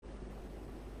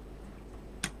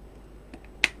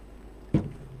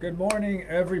Good morning,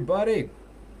 everybody.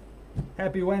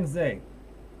 Happy Wednesday.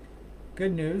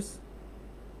 Good news.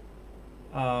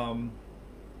 Um,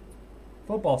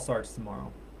 Football starts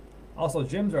tomorrow. Also,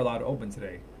 gyms are allowed to open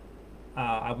today.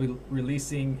 I'll be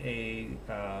releasing a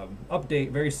update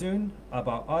very soon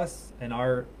about us and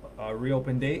our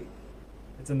reopen date.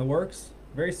 It's in the works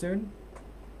very soon.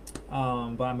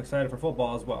 But I'm excited for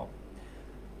football as well.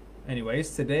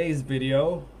 Anyways, today's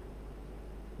video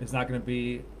is not going to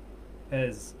be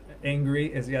as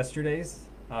angry as yesterday's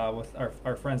with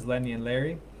our friends Lenny and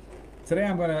Larry. Today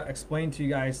I'm going to explain to you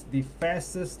guys the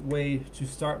fastest way to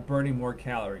start burning more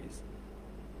calories.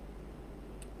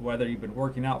 Whether you've been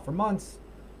working out for months,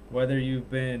 whether you've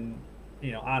been,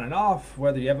 on and off,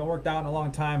 whether you haven't worked out in a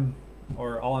long time,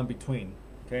 or all in between,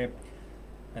 okay?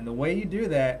 And the way you do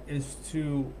that is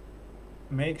to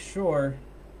make sure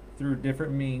through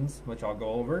different means, which I'll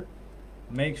go over,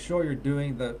 make sure you're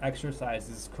doing the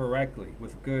exercises correctly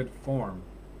with good form,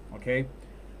 okay?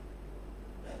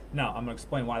 Now, I'm going to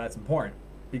explain why that's important.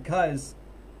 Because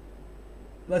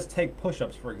let's take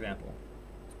push-ups, for example.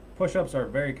 Push-ups are a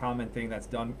very common thing that's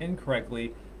done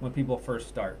incorrectly when people first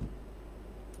start.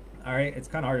 All right, it's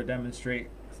kind of hard to demonstrate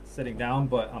sitting down,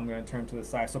 but I'm going to turn to the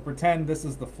side. So pretend this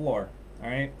is the floor, all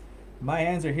right? My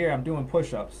hands are here, I'm doing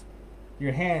push-ups.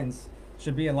 Your hands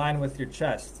should be in line with your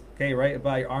chest, okay, right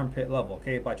about your armpit level,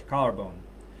 okay, about your collarbone.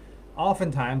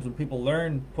 Oftentimes, when people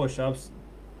learn push-ups,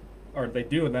 or they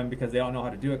do them because they don't know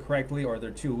how to do it correctly, or they're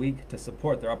too weak to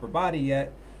support their upper body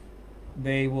yet,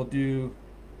 they will do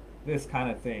this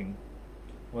kind of thing,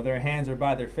 where their hands are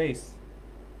by their face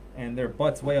and their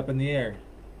butt's way up in the air,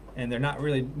 and they're not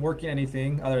really working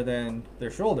anything other than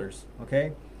their shoulders,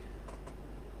 okay?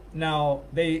 Now,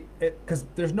 because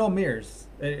there's no mirrors,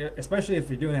 especially if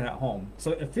you're doing it at home.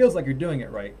 So it feels like you're doing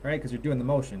it right? Because you're doing the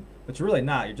motion, but you're really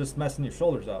not. You're just messing your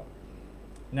shoulders up.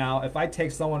 Now, if I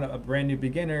take someone, a brand new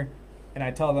beginner, and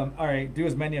I tell them, all right, do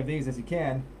as many of these as you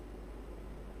can,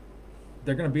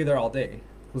 they're going to be there all day,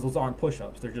 because those aren't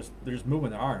push-ups. They're just moving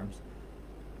their arms.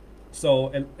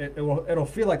 So it'll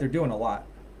feel like they're doing a lot,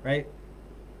 right?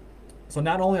 So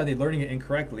not only are they learning it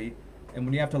incorrectly, and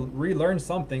when you have to relearn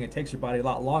something, it takes your body a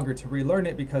lot longer to relearn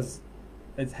it because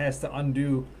it has to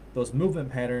undo those movement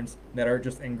patterns that are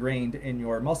just ingrained in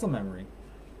your muscle memory.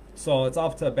 So it's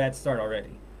off to a bad start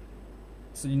already.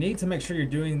 So you need to make sure you're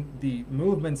doing the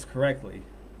movements correctly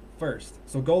first.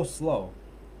 So go slow.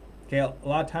 Okay, a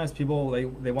lot of times people, they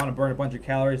want to burn a bunch of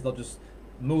calories. They'll just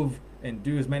move and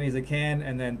do as many as they can,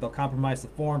 and then they'll compromise the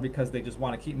form because they just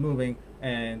want to keep moving,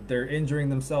 and they're injuring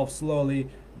themselves slowly.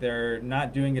 They're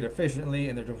not doing it efficiently,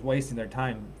 and they're just wasting their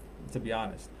time, to be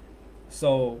honest.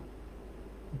 So,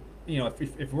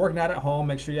 if you're working out at home,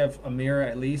 make sure you have a mirror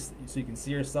at least so you can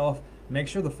see yourself. Make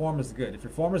sure the form is good. If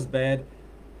your form is bad,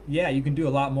 yeah, you can do a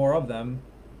lot more of them,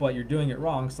 but you're doing it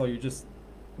wrong, so you're just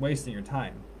wasting your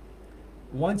time.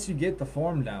 Once you get the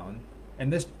form down,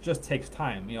 and this just takes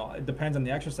time, it depends on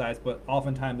the exercise, but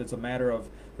oftentimes it's a matter of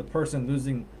the person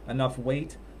losing enough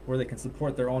weight where they can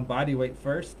support their own body weight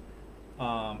first.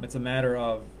 It's a matter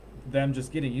of them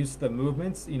just getting used to the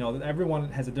movements.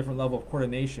 Everyone has a different level of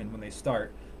coordination when they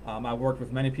start. I've worked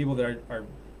with many people that are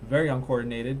very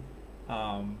uncoordinated,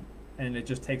 and it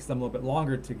just takes them a little bit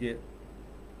longer to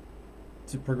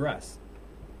progress.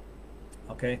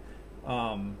 Okay,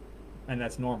 and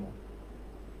that's normal.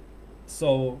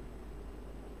 So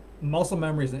muscle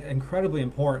memory is incredibly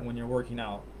important when you're working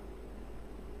out,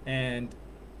 and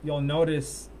you'll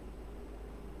notice,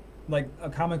 like,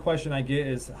 a common question I get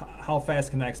is, how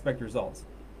fast can I expect results?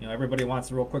 Everybody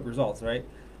wants real quick results, right?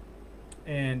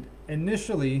 And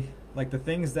initially, like, the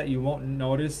things that you won't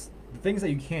notice, the things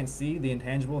that you can't see, the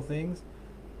intangible things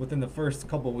within the first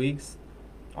couple weeks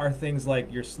are things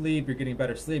like your sleep. You're getting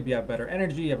better sleep, you have better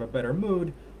energy, you have a better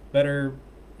mood, better,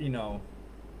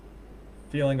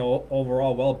 feeling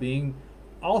overall well-being.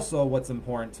 Also, what's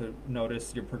important to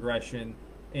notice, your progression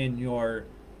in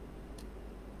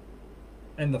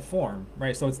the form,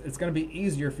 right? So it's going to be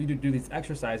easier for you to do these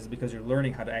exercises because you're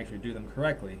learning how to actually do them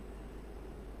correctly.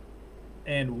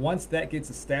 And once that gets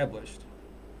established,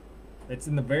 it's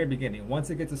in the very beginning. Once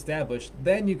it gets established,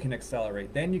 then you can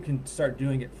accelerate. Then you can start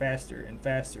doing it faster and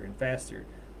faster and faster.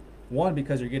 One,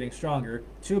 because you're getting stronger.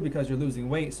 Two, because you're losing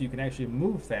weight so you can actually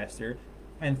move faster.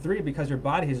 And three, because your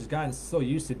body has gotten so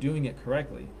used to doing it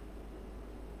correctly.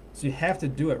 So you have to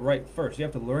do it right first. You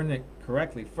have to learn it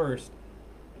correctly first,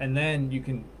 and then you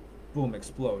can, boom,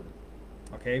 explode.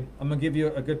 Okay? I'm going to give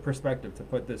you a good perspective to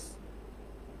put this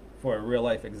for a real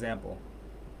life example.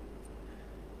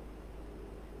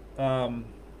 Okay,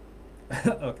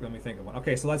 let me think of one.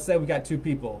 Okay, so let's say we got two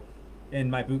people in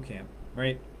my boot camp,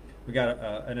 right? We got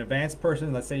an advanced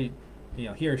person. Let's say,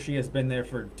 he or she has been there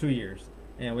for 2 years,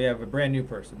 and we have a brand new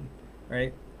person,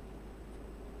 right?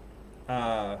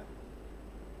 Uh,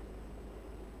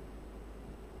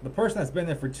 the person that's been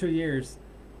there for 2 years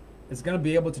is going to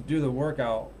be able to do the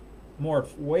workout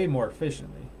way more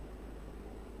efficiently,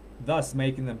 thus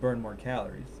making them burn more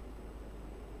calories.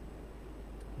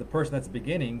 The person that's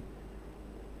beginning,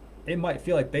 it might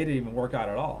feel like they didn't even work out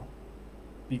at all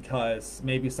because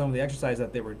maybe some of the exercise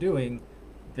that they were doing,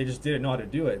 they just didn't know how to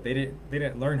do it. They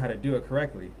didn't learn how to do it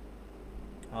correctly.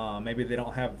 Maybe they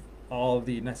don't have all of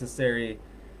the necessary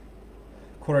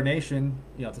coordination,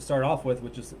 to start off with,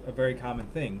 which is a very common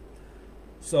thing.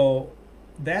 So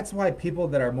that's why people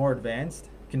that are more advanced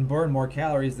can burn more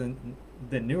calories than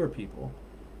newer people,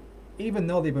 even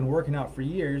though they've been working out for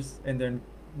years and they're in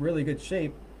really good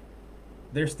shape.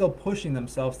 They're still pushing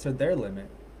themselves to their limit,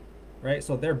 right?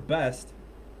 So their best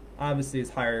obviously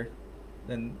is higher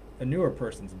than a newer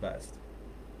person's best.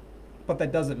 But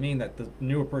that doesn't mean that the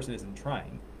newer person isn't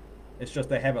trying. It's just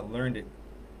they haven't learned it.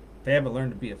 They haven't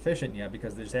learned to be efficient yet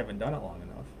because they just haven't done it long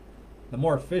enough. The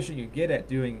more efficient you get at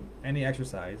doing any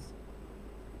exercise,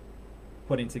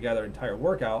 putting together an entire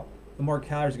workout, the more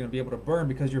calories you're going to be able to burn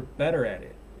because you're better at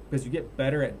it. Because you get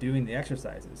better at doing the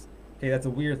exercises. Okay, that's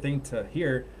a weird thing to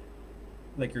hear.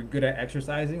 Like you're good at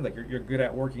exercising, like you're good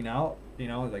at working out,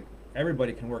 like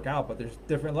everybody can work out, but there's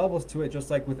different levels to it,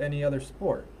 just like with any other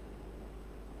sport.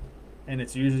 And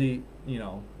it's usually,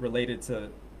 related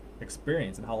to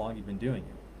experience and how long you've been doing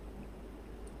it.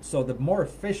 So the more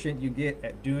efficient you get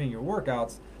at doing your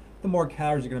workouts, the more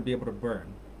calories you're going to be able to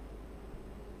burn.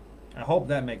 I hope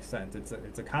that makes sense.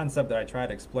 It's a concept that I try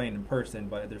to explain in person,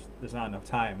 but there's not enough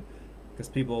time because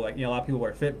people a lot of people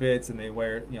wear Fitbits and they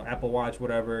wear Apple Watch,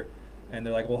 whatever. And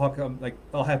they're like, well, how come,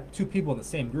 I'll have two people in the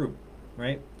same group,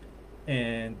 right?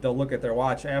 And they'll look at their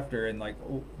watch after and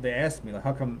they ask me,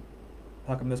 how come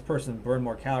this person burned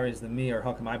more calories than me, or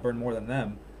how come I burned more than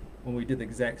them when we did the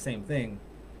exact same thing?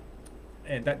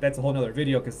 And that's a whole nother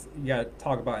video because you got to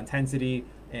talk about intensity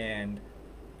and,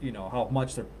 how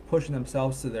much they're pushing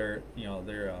themselves to their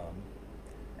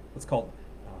what's called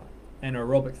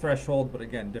anaerobic threshold. But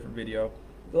again, different video.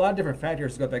 A lot of different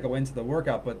factors that go into the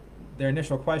workout, but their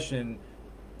initial question,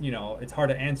 it's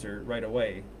hard to answer right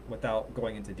away without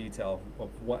going into detail of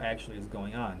what actually is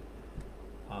going on.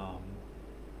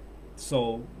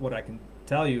 So what I can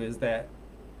tell you is that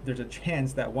there's a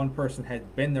chance that one person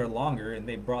had been there longer and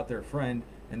they brought their friend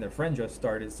and their friend just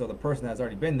started. So the person that's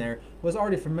already been there was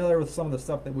already familiar with some of the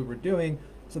stuff that we were doing.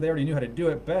 So they already knew how to do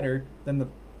it better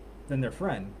than their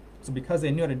friend. So because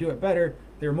they knew how to do it better,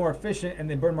 they were more efficient and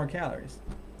they burned more calories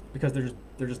because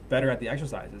they're just better at the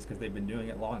exercises because they've been doing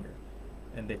it longer,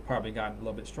 and they've probably gotten a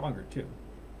little bit stronger too.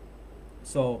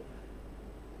 So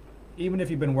even if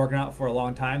you've been working out for a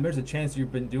long time, there's a chance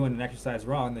you've been doing an exercise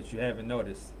wrong that you haven't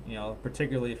noticed.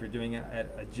 Particularly if you're doing it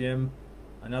at a gym,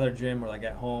 another gym, or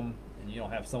at home, and you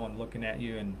don't have someone looking at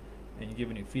you and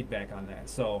giving you feedback on that.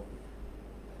 So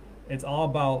it's all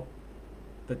about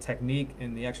the technique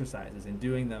and the exercises and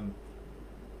doing them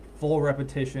full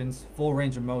repetitions, full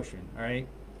range of motion. All right.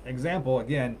 Example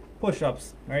again,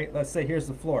 push-ups. All right. Let's say here's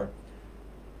the floor.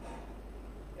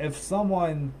 If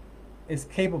someone is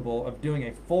capable of doing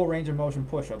a full range of motion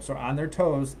push-ups, so on their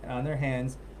toes, on their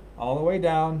hands, all the way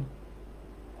down,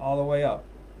 all the way up,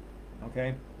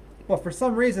 okay? But for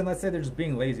some reason, let's say they're just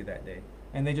being lazy that day,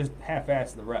 and they just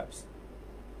half-ass the reps,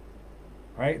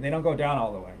 right? They don't go down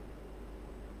all the way.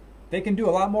 They can do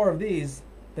a lot more of these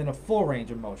than a full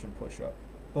range of motion push-up.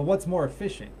 But what's more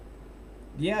efficient?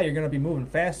 Yeah, you're going to be moving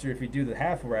faster if you do the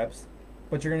half reps,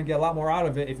 but you're going to get a lot more out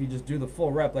of it if you just do the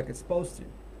full rep like it's supposed to.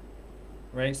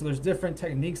 Right? So there's different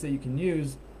techniques that you can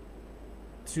use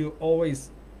to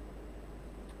always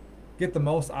get the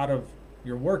most out of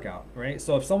your workout, right?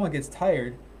 So if someone gets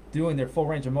tired doing their full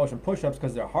range of motion push-ups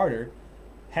because they're harder,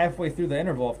 halfway through the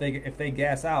interval, if they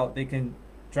gas out, they can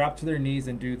drop to their knees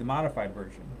and do the modified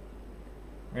version,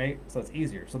 right? So it's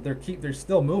easier. So they're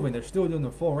still moving, they're still doing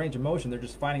the full range of motion. They're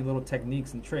just finding little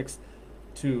techniques and tricks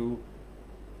to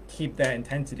keep that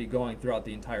intensity going throughout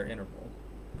the entire interval.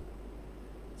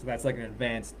 So that's like an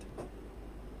advanced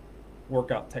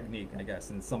workout technique, I guess,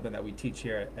 and something that we teach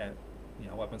here at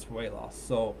Weapons for Weight Loss.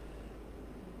 So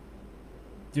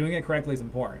doing it correctly is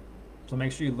important. So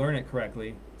make sure you learn it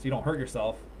correctly so you don't hurt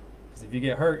yourself. Because if you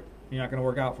get hurt, you're not going to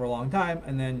work out for a long time,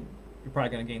 and then you're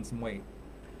probably going to gain some weight.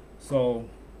 So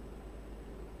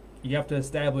you have to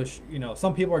establish,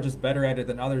 some people are just better at it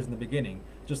than others in the beginning.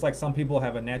 Just like some people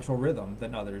have a natural rhythm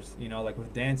than others, like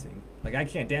with dancing. Like I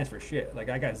can't dance for shit. Like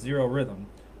I got zero rhythm.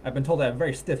 I've been told I have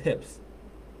very stiff hips.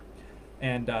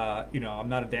 And, I'm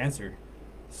not a dancer.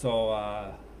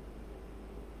 So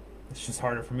it's just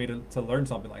harder for me to learn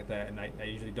something like that, and I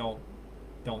usually don't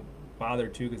bother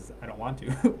to because I don't want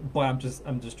to. But I'm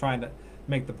just trying to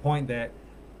make the point that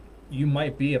you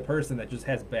might be a person that just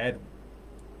has bad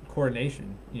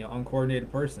coordination,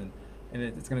 uncoordinated person, and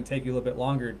it's going to take you a little bit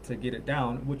longer to get it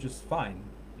down, which is fine,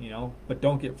 but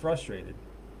don't get frustrated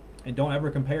and don't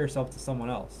ever compare yourself to someone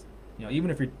else.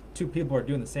 Even if you're two people are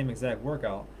doing the same exact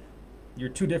workout, you're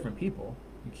two different people.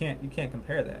 You can't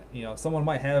compare that. Someone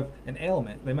might have an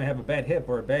ailment. They might have a bad hip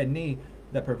or a bad knee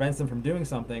that prevents them from doing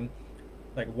something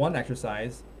like one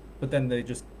exercise, but then they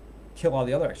just kill all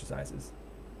the other exercises.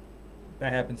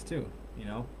 That happens too, you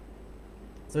know.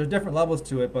 So there's different levels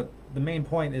to it, but the main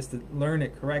point is to learn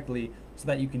it correctly so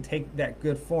that you can take that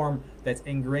good form that's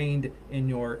ingrained in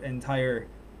your entire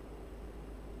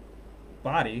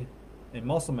body and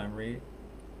muscle memory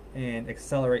and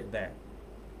accelerate that.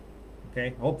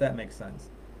 Okay? I hope that makes sense.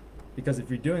 Because if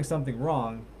you're doing something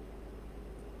wrong,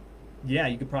 yeah,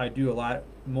 you could probably do a lot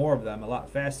more of them, a lot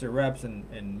faster reps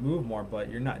and move more, but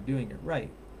you're not doing it right.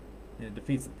 And it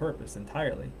defeats the purpose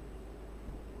entirely.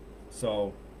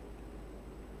 So,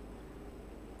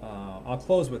 I'll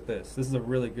close with this. This is a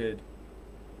really good,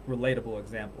 relatable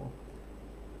example.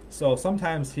 So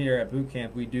sometimes here at boot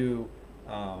camp we do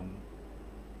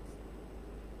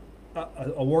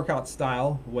a workout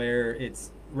style where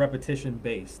it's repetition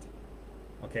based.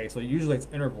 Okay, so usually it's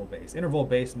interval based. Interval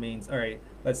based means, all right,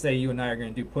 let's say you and I are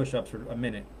going to do push-ups for a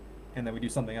minute, and then we do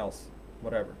something else,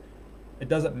 whatever. It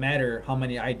doesn't matter how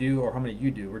many I do or how many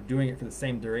you do. We're doing it for the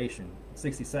same duration,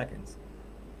 60 seconds.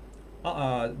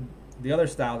 The other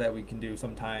style that we can do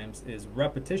sometimes is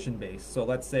repetition based. So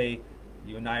let's say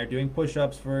you and I are doing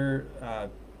push-ups for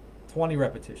 20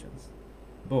 repetitions.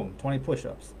 Boom, 20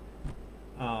 push-ups.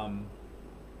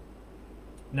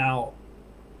 Now,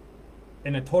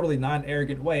 in a totally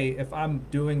non-arrogant way, if I'm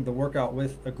doing the workout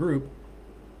with a group,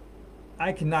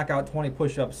 I can knock out 20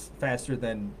 push-ups faster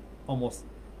than almost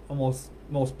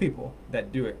most people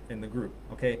that do it in the group.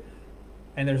 Okay,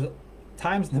 and there's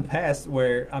times in the past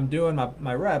where I'm doing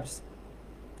my reps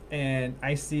and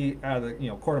I see out of the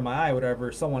corner of my eye,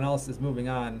 whatever, someone else is moving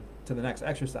on to the next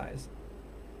exercise,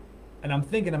 and I'm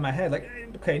thinking in my head like,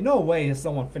 okay, no way has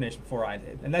someone finished before I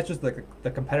did, and that's just like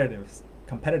the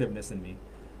competitiveness in me.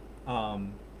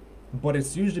 But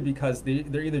it's usually because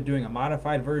they're either doing a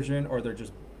modified version or they're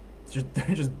just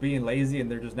they're just being lazy and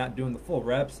they're just not doing the full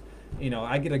reps.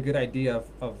 I get a good idea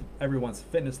of everyone's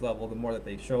fitness level the more that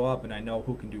they show up, and I know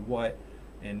who can do what.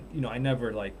 And I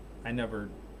never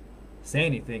say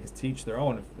anything, because to each their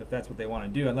own. If that's what they want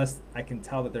to do, unless I can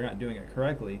tell that they're not doing it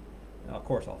correctly, of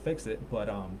course I'll fix it. But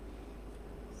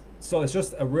so it's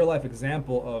just a real life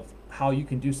example of how you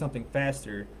can do something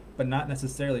faster, but not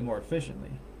necessarily more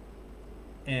efficiently.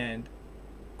 And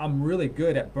I'm really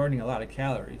good at burning a lot of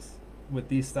calories with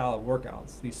these style of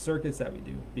workouts, these circuits that we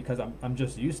do, because I'm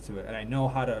just used to it, and I know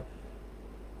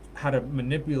how to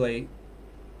manipulate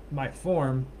my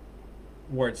form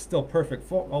where it's still perfect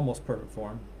form, almost perfect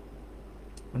form.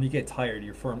 When you get tired,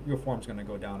 your form's going to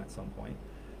go down at some point,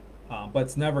 but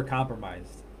it's never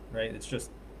compromised, right? It's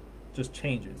just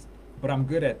changes. But I'm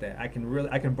good at that. I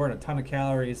can burn a ton of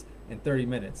calories in 30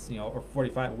 minutes, or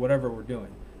 45, whatever we're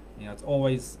doing. It's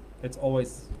always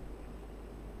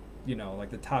like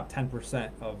the top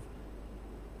 10% of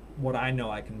what I know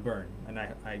I can burn, and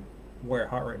I wear a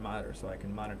heart rate monitor so I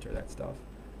can monitor that stuff.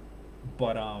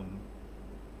 But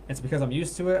it's because I'm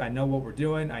used to it. I know what we're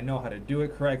doing. I know how to do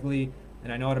it correctly,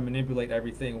 and I know how to manipulate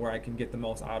everything where I can get the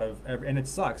most out of every. And it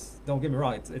sucks. Don't get me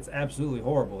wrong. It's absolutely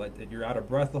horrible. That you're out of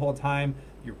breath the whole time.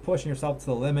 You're pushing yourself to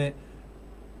the limit.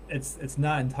 It's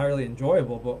not entirely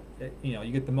enjoyable, but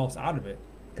you get the most out of it,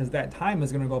 because that time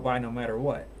is going to go by no matter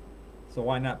what. So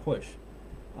why not push?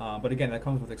 But again, that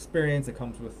comes with experience. It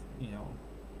comes with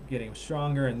getting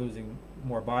stronger and losing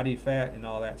more body fat and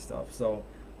all that stuff. So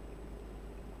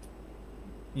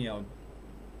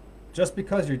just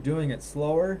because you're doing it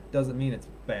slower doesn't mean it's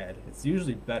bad. It's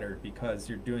usually better because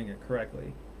you're doing it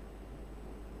correctly.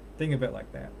 Think of it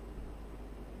like that.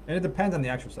 And it depends on the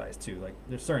exercise too. Like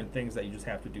there's certain things that you just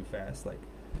have to do fast,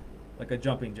 like a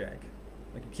jumping jack.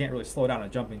 Like you can't really slow down a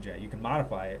jumping jack. You can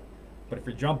modify it, but if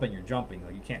you're jumping, you're jumping.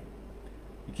 Like you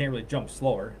can't really jump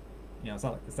slower. It's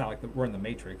not like we're in the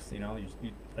Matrix.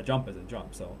 A jump is a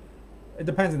jump. So it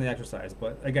depends on the exercise.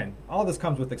 But again, all this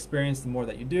comes with experience. The more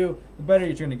that you do, the better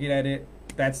you're going to get at it.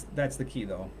 That's the key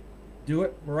though. Do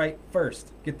it right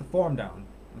first. Get the form down.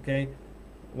 Okay.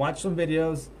 Watch some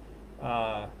videos.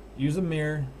 Use a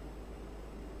mirror.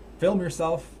 Film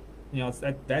yourself.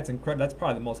 That's incredible. That's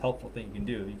probably the most helpful thing you can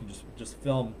do. You can just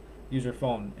film, use your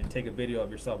phone, and take a video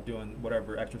of yourself doing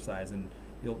whatever exercise, and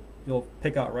you'll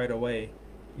pick out right away,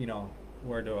 you know,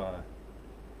 where to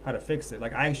how to fix it.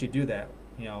 Like I actually do that.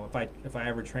 You know, if I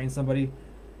ever train somebody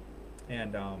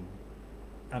and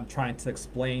I'm trying to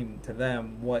explain to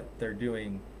them what they're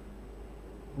doing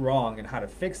wrong and how to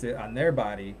fix it on their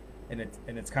body, and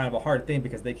it's kind of a hard thing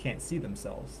because they can't see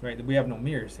themselves, right? We have no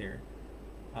mirrors here,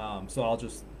 so I'll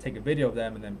just take a video of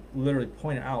them and then literally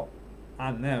point it out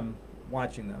on them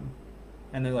watching them,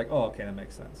 and they're like, oh, okay, that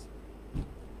makes sense.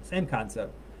 Same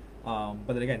concept, but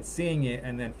then again, seeing it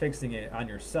and then fixing it on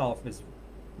yourself is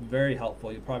very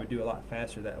helpful. You'll probably do a lot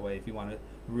faster that way if you want to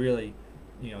really,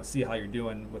 you know, see how you're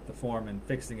doing with the form and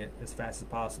fixing it as fast as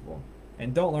possible.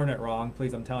 And don't learn it wrong,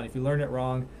 please. I'm telling you, if you learn it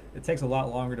wrong, it takes a lot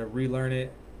longer to relearn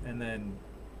it, and then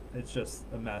it's just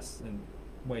a mess and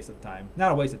waste of time.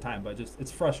 Not a waste of time, but just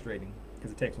it's frustrating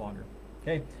because it takes longer.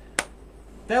 Okay,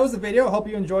 that was the video. I hope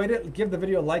you enjoyed it. Give the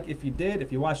video a like if you did.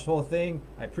 If you watched the whole thing,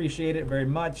 I appreciate it very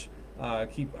much.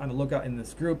 Keep on the lookout in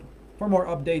this group for more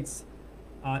updates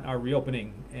on our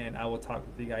reopening, and I will talk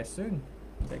with you guys soon.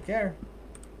 Take care.